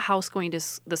 with the house going to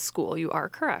the school, you are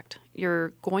correct. You're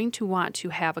going to want to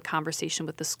have a conversation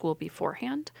with the school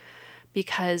beforehand,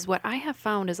 because what I have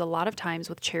found is a lot of times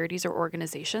with charities or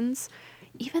organizations,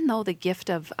 even though the gift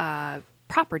of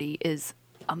property is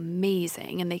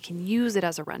amazing and they can use it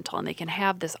as a rental and they can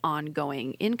have this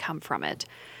ongoing income from it,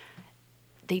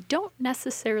 they don't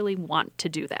necessarily want to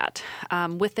do that.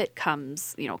 With it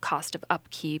comes, cost of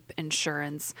upkeep,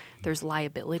 insurance, there's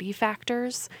liability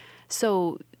factors.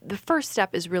 So the first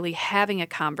step is really having a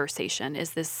conversation.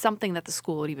 Is this something that the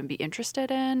school would even be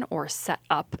interested in or set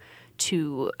up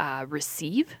to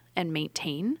receive and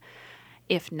maintain?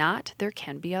 If not, there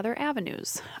can be other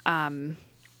avenues.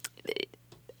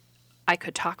 I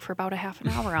could talk for about a half an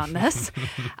hour on this,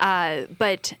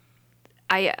 but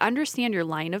I understand your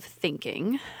line of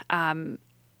thinking.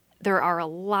 There are a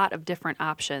lot of different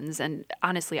options, and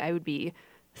honestly, I would be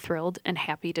thrilled and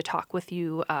happy to talk with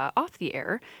you off the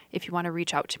air if you want to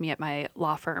reach out to me at my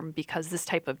law firm, because this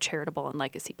type of charitable and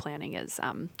legacy planning is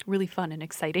really fun and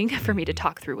exciting for me to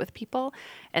talk through with people,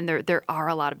 and there are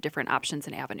a lot of different options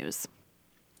and avenues.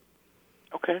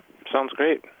 Okay, sounds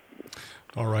great.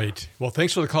 All right. Well,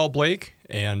 thanks for the call, Blake,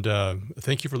 and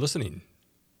thank you for listening.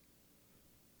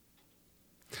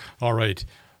 All right.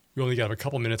 We only got a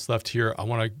couple minutes left here. I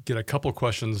want to get a couple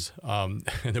questions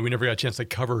that we never got a chance to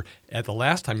cover at the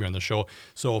last time you were on the show.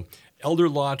 So, elder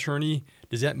law attorney,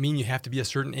 does that mean you have to be a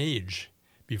certain age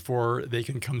before they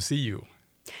can come see you?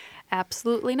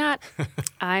 Absolutely not.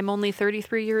 I'm only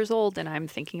 33 years old, and I'm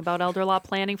thinking about elder law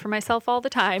planning for myself all the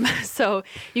time. So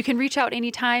you can reach out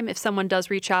anytime. If someone does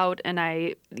reach out and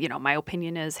my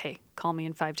opinion is, hey, call me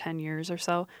in 5-10 years or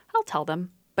so, I'll tell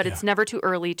them. But it's never too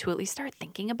early to at least start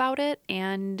thinking about it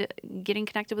and getting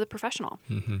connected with a professional.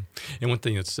 Mm-hmm. And one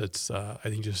thing that's I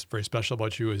think just very special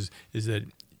about you is that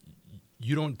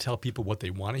you don't tell people what they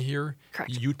want to hear.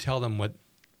 Correct. You tell them what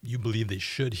you believe they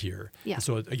should hear. Yeah. And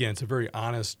so again, it's a very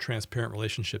honest, transparent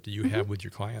relationship that you have with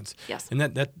your clients. Yes. And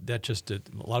that just a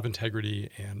lot of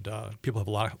integrity, and people have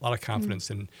a lot of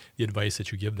confidence in the advice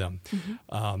that you give them.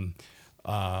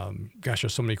 Gosh,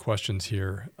 there's so many questions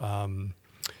here.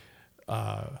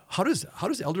 How does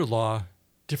elder law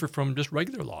differ from just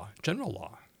regular law, general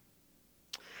law?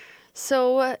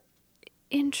 So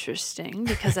interesting,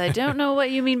 because I don't know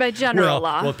what you mean by general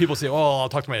law. Well, people say, I'll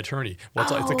talk to my attorney. Well,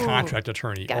 it's a contract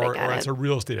attorney, or it's a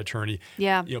real estate attorney.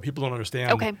 Yeah. People don't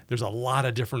understand. Okay. There's a lot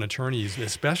of different attorneys that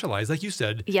specialize, like you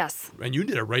said. Yes. And you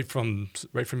did it right from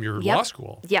your law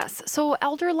school. Yes. So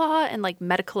elder law and like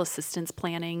medical assistance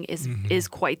planning is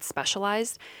quite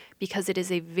specialized, because it is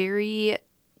a very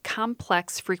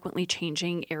complex, frequently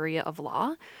changing area of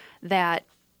law that,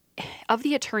 of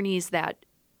the attorneys that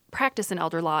practice in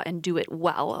elder law and do it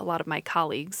well, a lot of my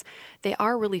colleagues, they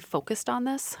are really focused on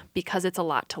this because it's a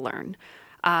lot to learn.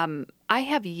 I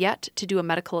have yet to do a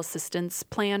medical assistance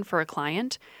plan for a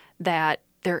client that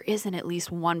there isn't at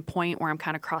least one point where I'm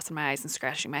kind of crossing my eyes and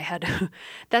scratching my head.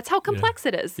 That's how complex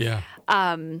it is. Yeah.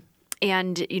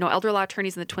 And, elder law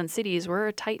attorneys in the Twin Cities, we're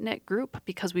a tight-knit group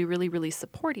because we really, really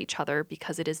support each other,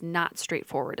 because it is not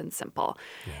straightforward and simple.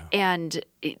 Yeah. And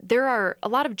there are a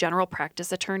lot of general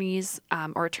practice attorneys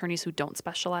or attorneys who don't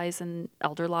specialize in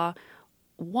elder law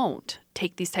won't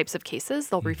take these types of cases.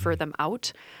 They'll refer them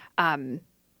out.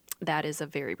 That is a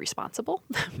very responsible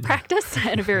practice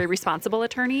and a very responsible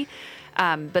attorney.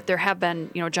 But there have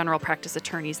been, general practice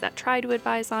attorneys that try to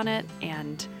advise on it.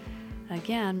 And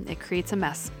again, it creates a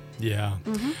mess. Yeah.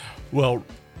 Well,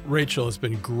 Rachel, it's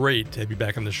been great to have you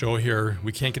back on the show here.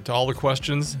 We can't get to all the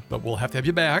questions, but we'll have to have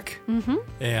you back. Mm-hmm.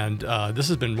 And this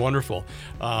has been wonderful.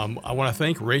 I want to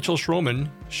thank Rachel Schromen.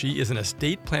 She is an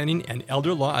estate planning and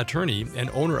elder law attorney and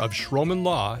owner of Schromen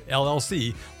Law,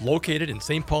 LLC, located in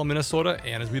St. Paul, Minnesota.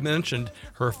 And as we mentioned,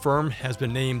 her firm has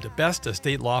been named Best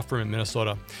Estate Law Firm in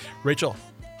Minnesota. Rachel,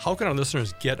 how can our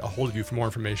listeners get a hold of you for more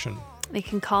information? They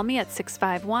can call me at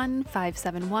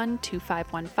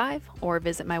 651-571-2515 or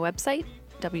visit my website,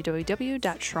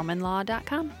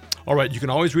 www.schromenlaw.com. All right, you can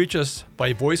always reach us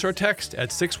by voice or text at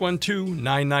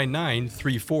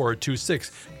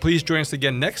 612-999-3426. Please join us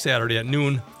again next Saturday at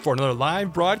noon for another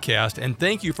live broadcast, and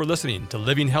thank you for listening to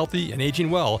Living Healthy and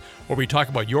Aging Well, where we talk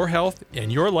about your health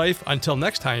and your life. Until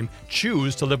next time,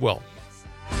 choose to live well.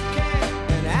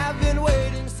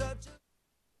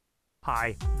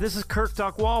 Hi, this is Kirk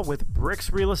Duckwall with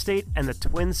Bricks Real Estate and the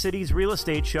Twin Cities Real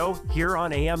Estate Show here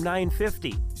on AM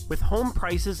 950. With home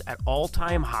prices at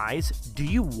all-time highs, do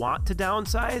you want to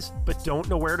downsize but don't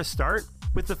know where to start?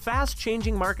 With the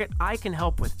fast-changing market, I can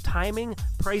help with timing,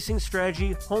 pricing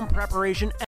strategy, home preparation,